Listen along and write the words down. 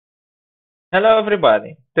Hello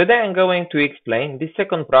everybody. Today I'm going to explain the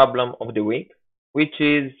second problem of the week, which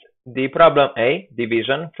is the problem A,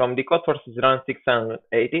 division, from the Codeforces Round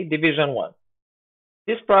 680, Division 1.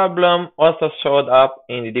 This problem also showed up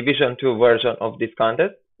in the Division 2 version of this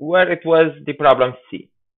contest, where it was the problem C.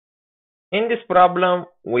 In this problem,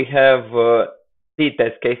 we have t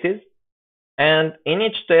test cases, and in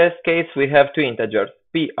each test case we have two integers,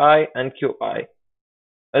 pi and qi.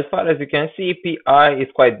 As far as you can see, pi is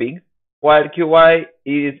quite big, while qi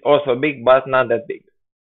is also big but not that big.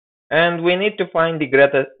 And we need to find the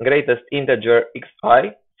greatest integer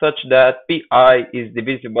xi such that pi is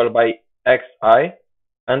divisible by xi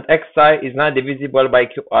and xi is not divisible by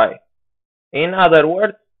qi. In other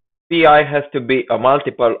words, pi has to be a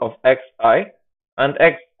multiple of xi and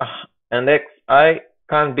xi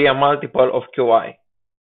can't be a multiple of qi.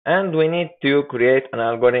 And we need to create an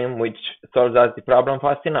algorithm which solves us the problem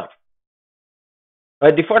fast enough.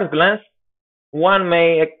 At the first glance, one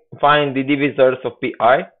may find the divisors of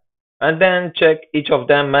pi and then check each of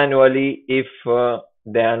them manually if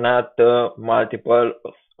they are not multiples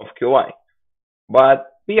of qi. But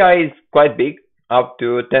pi is quite big, up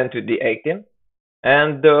to 10 to the 18,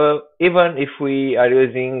 and even if we are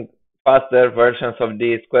using faster versions of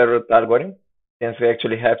the square root algorithm, since we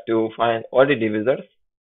actually have to find all the divisors,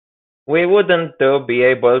 we wouldn't be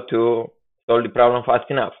able to solve the problem fast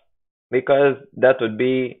enough, because that would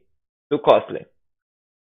be too costly.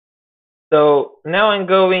 So now I'm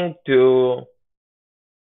going to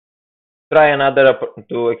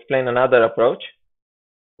explain another approach,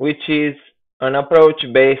 which is an approach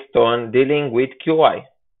based on dealing with qi.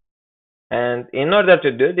 And in order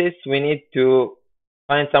to do this, we need to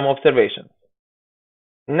find some observations.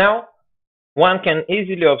 Now, one can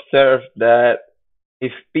easily observe that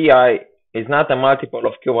if pi is not a multiple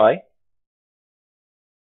of qi,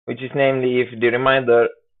 which is namely if the remainder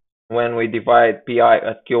when we divide pi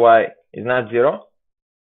as qi is not 0,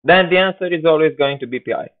 then the answer is always going to be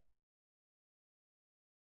pi.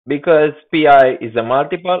 Because pi is a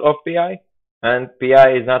multiple of pi, and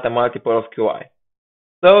pi is not a multiple of qi.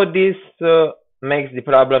 So this makes the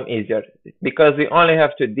problem easier, because we only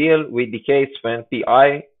have to deal with the case when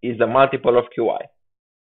pi is a multiple of qi.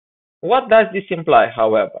 What does this imply,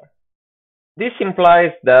 however? This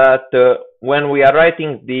implies that when we are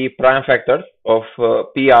writing the prime factors of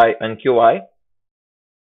pi and qi,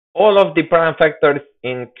 all of the prime factors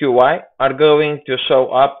in qi are going to show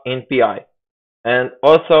up in pi, and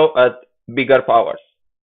also at bigger powers.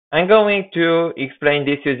 I'm going to explain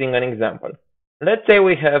this using an example. Let's say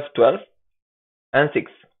we have 12 and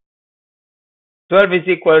 6. 12 is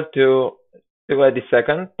equal to 2 at the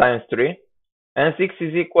second times 3, and 6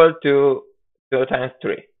 is equal to 2 times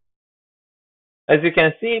 3. As you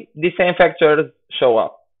can see, the same factors show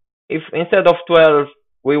up. If instead of 12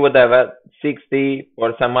 we would have had 60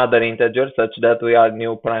 or some other integer such that we add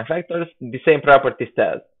new prime factors, the same property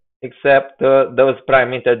stays, except those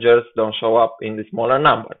prime integers don't show up in the smaller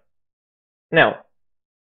number. Now,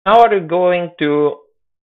 how are we going to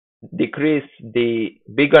decrease the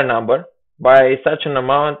bigger number by such an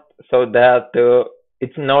amount so that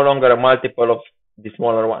it's no longer a multiple of the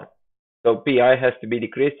smaller one? So pi has to be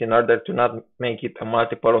decreased in order to not make it a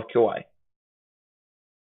multiple of qi.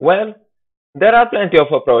 Well, there are plenty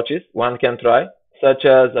of approaches one can try, such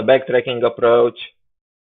as a backtracking approach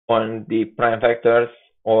on the prime factors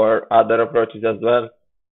or other approaches as well.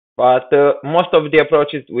 But most of the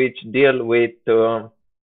approaches which deal with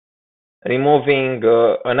removing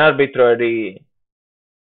an arbitrary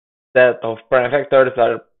set of prime factors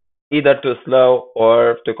are either too slow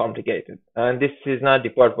or too complicated. And this is not the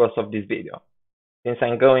purpose of this video, since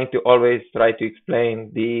I'm going to always try to explain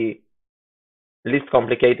the least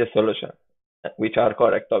complicated solutions, which are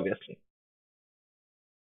correct, obviously.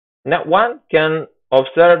 Now, one can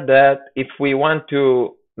observe that if we want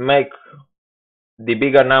to make the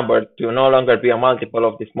bigger number to no longer be a multiple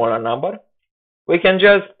of the smaller number, we can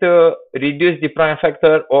just reduce the prime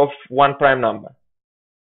factor of one prime number.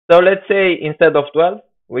 So let's say instead of 12,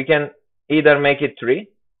 we can either make it 3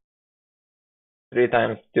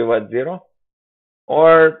 times 2 at 0,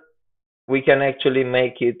 or we can actually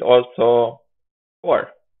make it also 4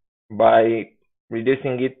 by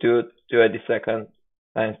reducing it to 2 at the second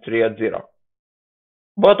times 3 at 0.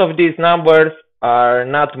 Both of these numbers are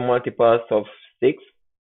not multiples of 6,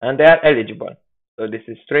 and they are eligible. So this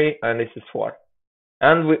is 3 and this is 4.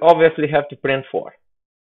 And we obviously have to print 4.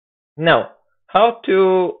 Now, how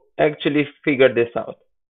to actually figure this out?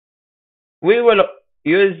 We will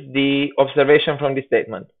use the observation from the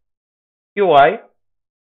statement. qi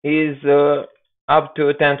is up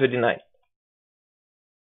to 10 to the 9.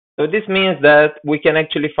 So this means that we can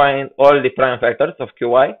actually find all the prime factors of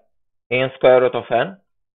qi in square root of n,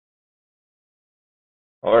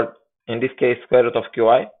 or in this case square root of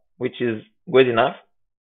qi, which is good enough.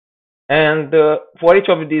 And for each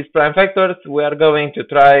of these prime factors, we are going to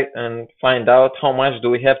try and find out how much do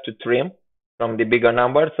we have to trim from the bigger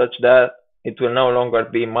number such that it will no longer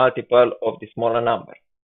be multiple of the smaller number.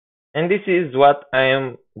 And this is what I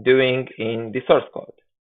am doing in the source code.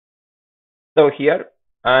 So here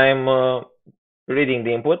I'm reading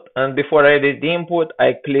the input, and before I read the input,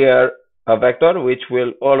 I clear a vector which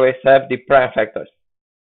will always have the prime factors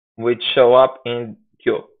which show up in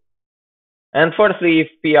Q. And firstly, if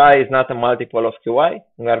pi is not a multiple of qi,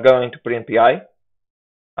 we are going to print pi.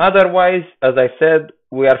 Otherwise, as I said,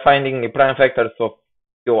 we are finding the prime factors of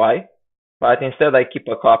qi, but instead I keep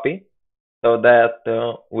a copy so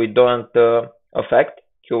that we don't affect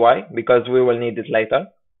qi because we will need it later.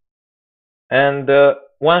 And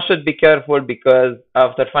one should be careful because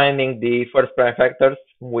after finding the first prime factors,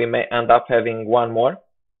 we may end up having one more.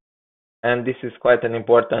 And this is quite an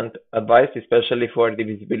important advice, especially for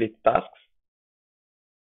divisibility tasks.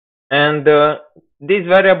 And this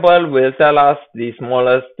variable will tell us the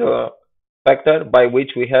smallest factor by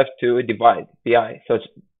which we have to divide pi, such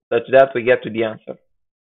that we get to the answer.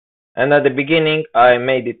 And at the beginning, I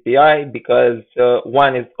made it pi because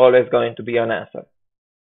 1 is always going to be an answer,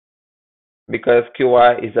 because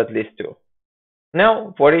qi is at least 2.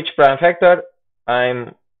 Now, for each prime factor,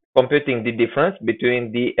 I'm computing the difference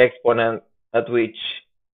between the exponent at which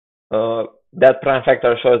that prime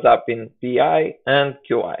factor shows up in pi and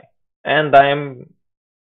qi. And I'm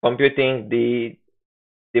computing the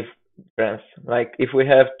difference. Like if we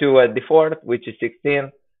have 2 at the fourth, which is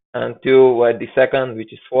 16, and 2 at the second,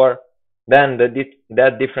 which is 4, then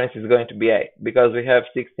that difference is going to be 8, because we have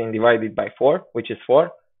 16 divided by 4, which is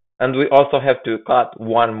 4, and we also have to cut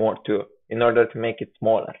one more 2 in order to make it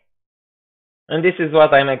smaller. And this is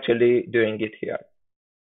what I'm actually doing it here.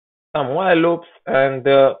 Some while loops, and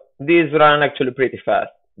these run actually pretty fast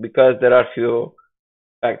because there are few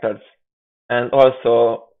factors, and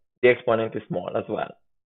also the exponent is small as well.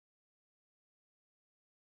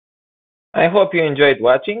 I hope you enjoyed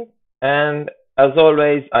watching, and as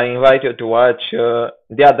always, I invite you to watch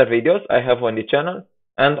the other videos I have on the channel,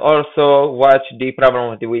 and also watch the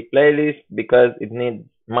Problem of the Week playlist because it needs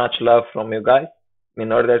much love from you guys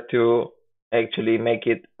in order to actually make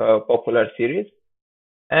it a popular series.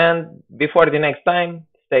 And before the next time,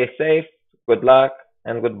 stay safe, good luck,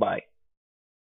 and goodbye.